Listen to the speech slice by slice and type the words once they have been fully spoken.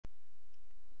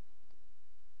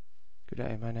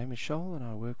G'day, my name is Shoal and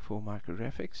I work for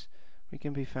Micrographics. We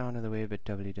can be found on the web at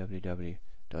www.mgfx.co.za.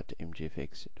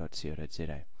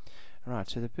 Alright,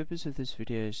 so the purpose of this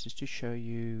video is just to show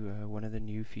you one of the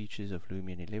new features of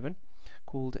Lumion 11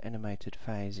 called animated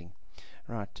phasing.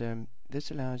 Right, this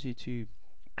allows you to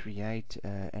create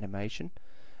animation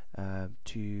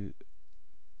to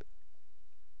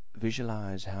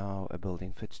visualize how a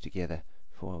building fits together,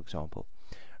 for example.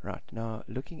 Right, now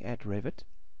looking at Revit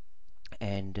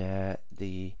and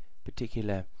the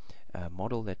particular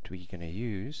model that we're going to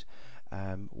use,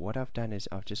 what I've done is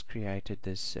I've just created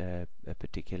this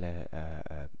particular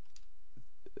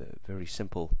very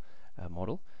simple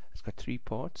model. It's got three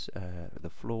parts: the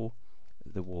floor,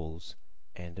 the walls,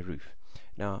 and the roof.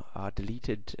 Now I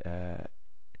deleted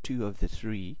two of the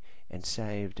three and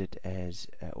saved it as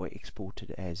or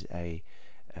exported as a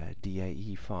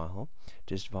DAE file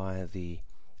just via the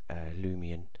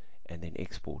Lumion and then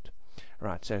export.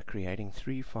 Right, so creating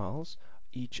three files,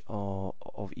 each of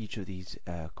these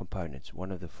components,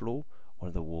 one of the floor, one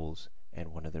of the walls,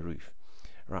 and one of the roof.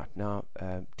 Right, now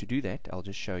to do that, I'll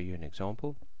just show you an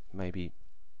example. Maybe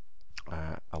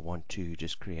I want to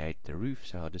just create the roof,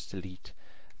 so I'll just delete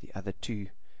the other two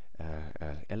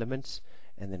elements,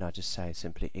 and then I just say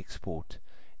simply export,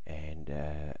 and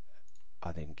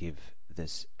I then give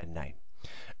this a name.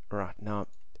 Right, now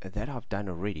that I've done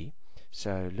already.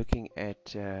 So looking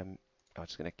at, I'm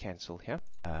just going to cancel here,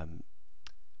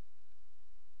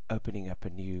 opening up a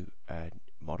new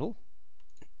model.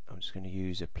 I'm just going to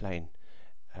use a plain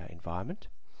environment.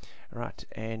 Right,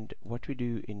 and what we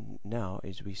do in now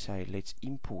is we say let's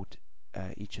import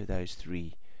each of those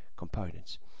three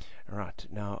components. Right,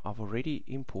 now I've already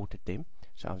imported them,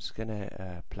 so I'm just going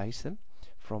to place them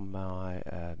from my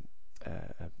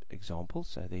example.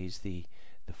 So there's the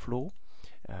floor.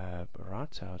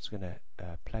 Right, so I was going to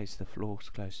place the floor as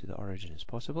close to the origin as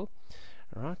possible.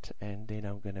 Right, and then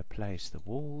I'm going to place the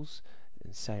walls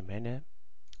in the same manner,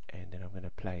 and then I'm going to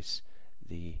place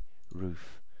the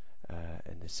roof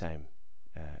in the same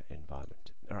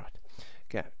environment. Alright,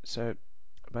 okay, so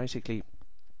basically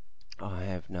I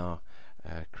have now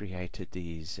created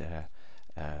these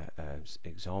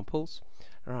examples.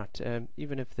 Right,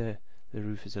 even if the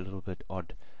roof is a little bit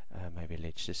odd, maybe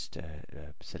let's just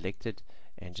select it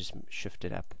and just shift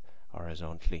it up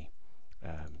horizontally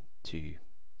to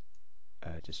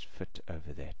just fit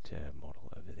over that model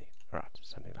over there. Right,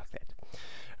 something like that.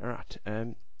 Alright,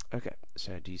 okay,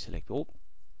 so deselect all.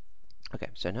 Okay,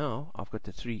 so now I've got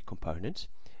the three components,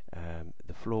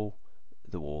 the floor,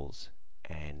 the walls,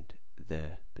 and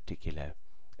the particular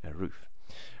roof.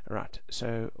 Right,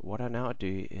 so what I now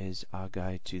do is I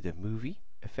go to the movie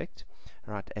effect.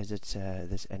 Right, as it's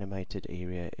this animated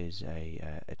area is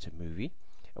it's a movie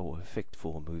or effect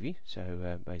for a movie,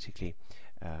 so basically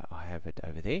I have it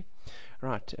over there.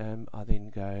 Right, I then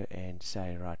go and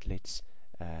say, right, let's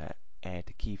add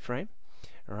a keyframe.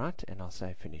 Right, and I'll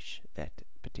say finish that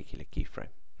particular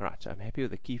keyframe. Right, so I'm happy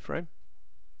with the keyframe,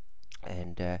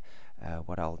 and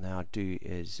what I'll now do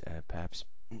is perhaps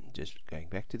just going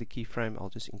back to the keyframe, I'll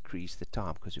just increase the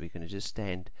time, because we're going to just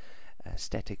stand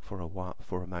static for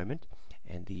a moment,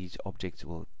 and these objects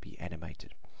will be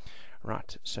animated.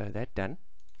 Right, so that done,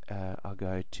 I'll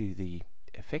go to the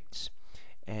effects,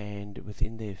 and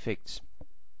within the effects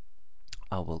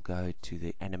I will go to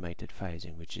the animated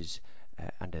phasing, which is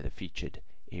under the featured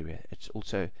area. It's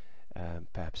also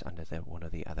perhaps under one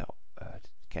of the other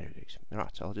categories.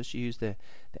 Right, so I'll just use the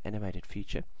animated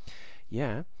feature.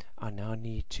 Yeah, I now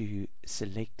need to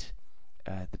select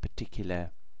the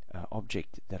particular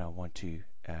object that I want to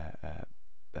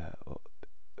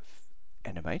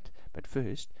animate, but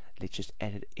first let's just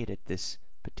edit this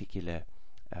particular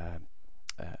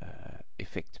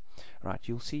effect. Right,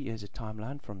 you'll see here's a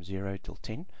timeline from 0 till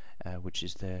 10, which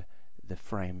is the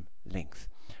frame length.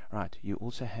 Right, you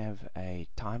also have a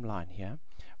timeline here.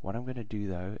 What I'm going to do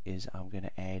though is I'm going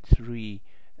to add three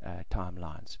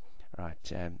timelines.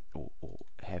 Right, or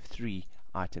have three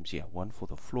items here: one for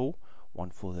the floor, one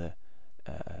for the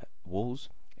walls,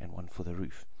 and one for the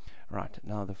roof. Right,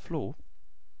 now the floor,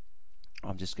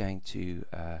 I'm just going to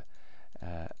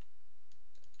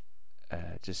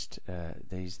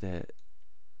there's the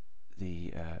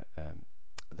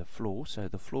floor. So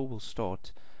the floor will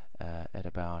start at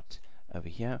about over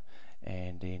here,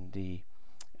 and then the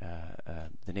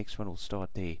next one will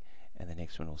start there, and the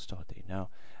next one will start there. Now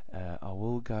I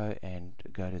will go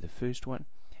to the first one,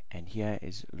 and here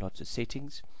is lots of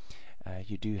settings.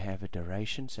 You do have a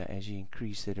duration, so as you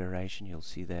increase the duration, you'll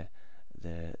see the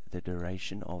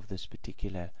duration of this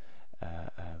particular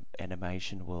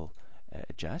animation will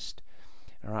adjust.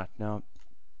 Alright, now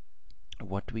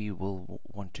what we will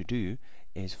want to do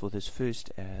is for this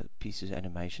first piece of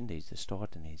animation, there's the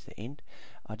start and there's the end,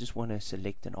 I just want to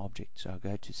select an object. So I'll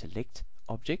go to select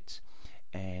objects,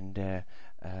 and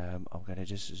I'm going to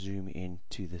just zoom in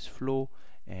to this floor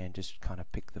and just kind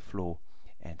of pick the floor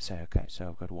and say okay. So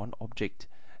I've got one object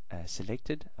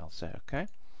selected. I'll say okay,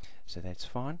 so that's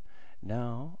fine.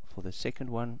 Now for the second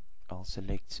one, I'll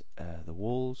select the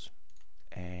walls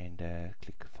and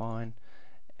click fine,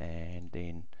 and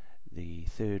then the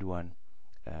third one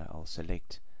I'll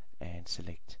select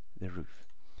the roof.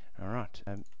 Alright,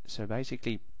 so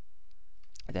basically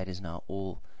that is now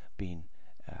all been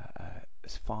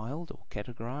filed or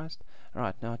categorized.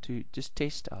 Alright, now to just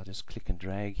test, I'll just click and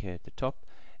drag here at the top,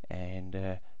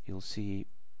 and you'll see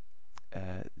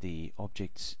the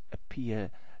objects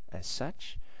appear as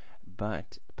such,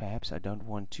 but perhaps I don't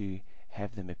want to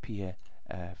have them appear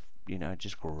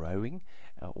just growing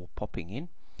or popping in.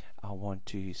 I want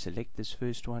to select this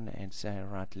first one and say,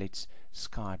 alright, let's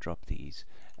sky drop these,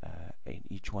 and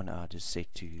each one I'll just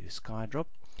set to sky drop,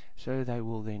 so they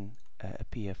will then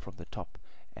appear from the top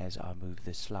as I move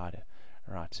the slider.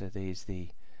 Right, so there's the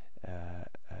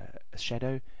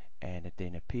shadow, and it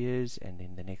then appears, and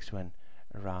then the next one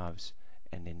arrives,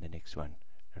 and then the next one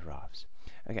arrives.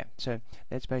 Okay, so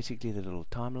that's basically the little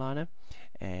timeliner,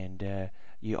 and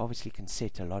you obviously can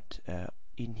set a lot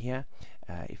in here.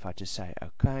 If I just say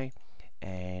okay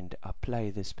and I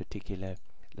play this particular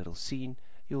little scene,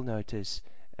 you'll notice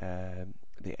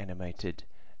the animated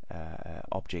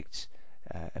objects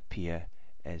appear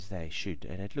as they should,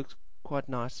 and it looks quite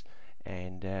nice.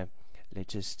 And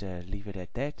let's just leave it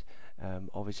at that.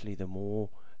 Obviously the more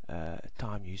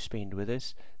time you spend with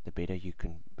this, the better you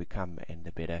can become and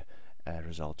the better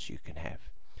results you can have.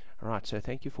 Alright, so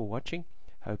thank you for watching.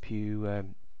 Hope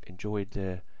you enjoyed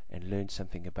and learned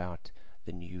something about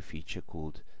the new feature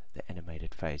called the animated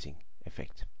phasing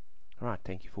effect. Alright,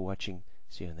 thank you for watching.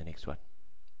 See you in the next one.